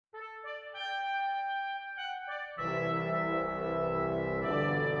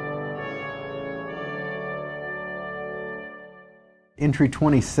entry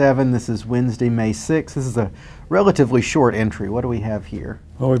 27. This is Wednesday, May 6th. This is a relatively short entry. What do we have here?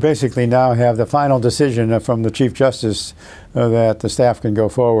 Well, we basically now have the final decision from the Chief Justice that the staff can go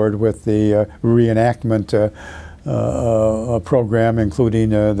forward with the reenactment program, including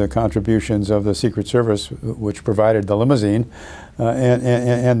the contributions of the Secret Service, which provided the limousine,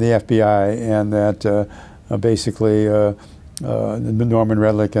 and the FBI, and that basically Norman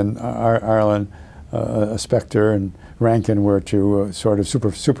Redlick and Arlen Specter and Rankin were to sort of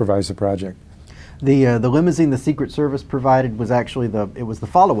supervise the project. The limousine the Secret Service provided was actually it was the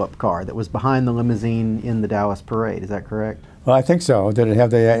follow-up car that was behind the limousine in the Dallas parade. Is that correct? Well, I think so. Did it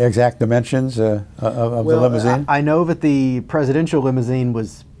have the exact dimensions of the limousine? I know that the presidential limousine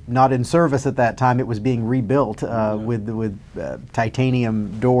was not in service at that time. It was being rebuilt with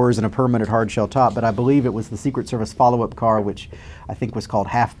titanium doors and a permanent hardshell top, but I believe it was the Secret Service follow-up car, which I think was called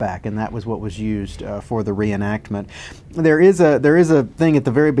Halfback, and that was what was used for the reenactment. There is a thing at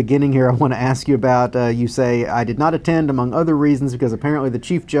the very beginning here I want to ask you about. You say, "I did not attend among other reasons because apparently the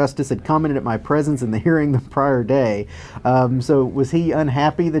Chief Justice had commented at my presence in the hearing the prior day." So was he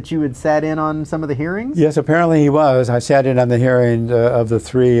unhappy that you had sat in on some of the hearings? Yes, apparently he was. I sat in on the hearing of the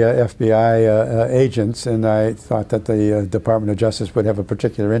three FBI agents, and I thought that the Department of Justice would have a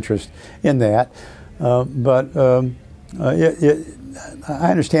particular interest in that.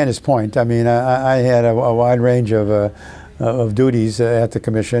 I understand his point. I mean, I had a wide range of duties at the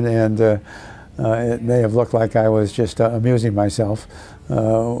commission, and it may have looked like I was just amusing myself.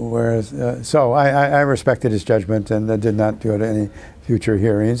 So I respected his judgment and did not go to any future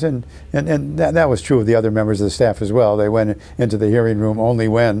hearings, and that was true of the other members of the staff as well. They went into the hearing room only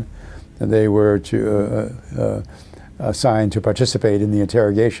when they were assigned to participate in the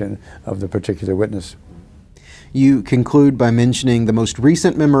interrogation of the particular witness. You conclude by mentioning the most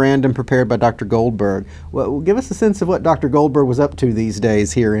recent memorandum prepared by Dr. Goldberg. Well, give us a sense of what Dr. Goldberg was up to these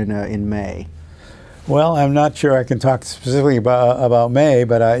days here in May. Well, I'm not sure I can talk specifically about May,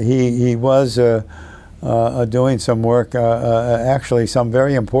 but he was doing some work, actually some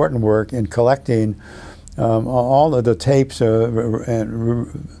very important work in collecting all of the tapes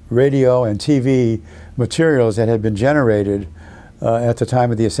and radio and TV materials that had been generated at the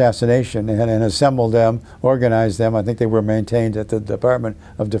time of the assassination, and assembled them, organized them. I think they were maintained at the Department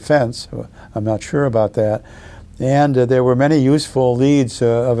of Defense. I'm not sure about that. And there were many useful leads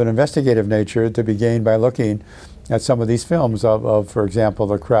of an investigative nature to be gained by looking at some of these films of for example,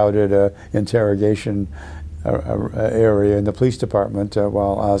 the crowded interrogation area in the police department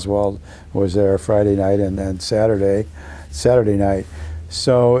while Oswald was there Friday night and Saturday night.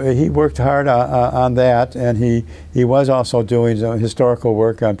 So he worked hard on that, and he was also doing some historical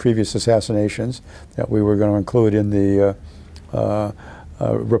work on previous assassinations that we were going to include in the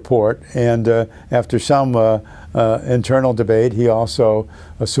report. And after some internal debate, he also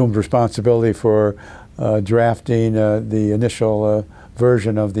assumed responsibility for drafting the initial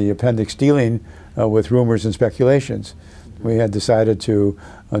version of the appendix dealing with rumors and speculations. We had decided to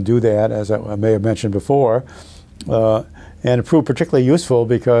do that, as I may have mentioned before. And it proved particularly useful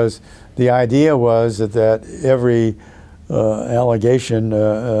because the idea was that every allegation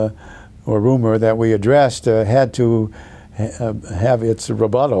or rumor that we addressed had to have its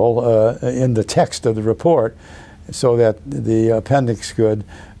rebuttal in the text of the report, so that the appendix could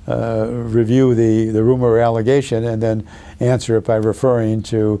review the rumor or allegation and then answer it by referring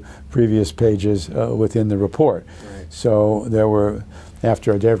to previous pages within the report. Right. So there were,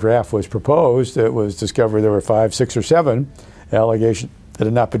 after a draft was proposed, it was discovered there were 5, 6, or 7 allegations that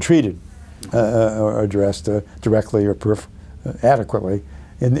had not been treated or addressed directly or adequately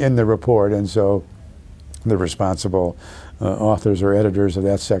in the report, and so the responsible authors or editors of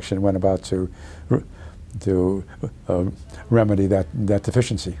that section went about to remedy that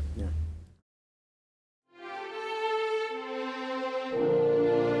deficiency.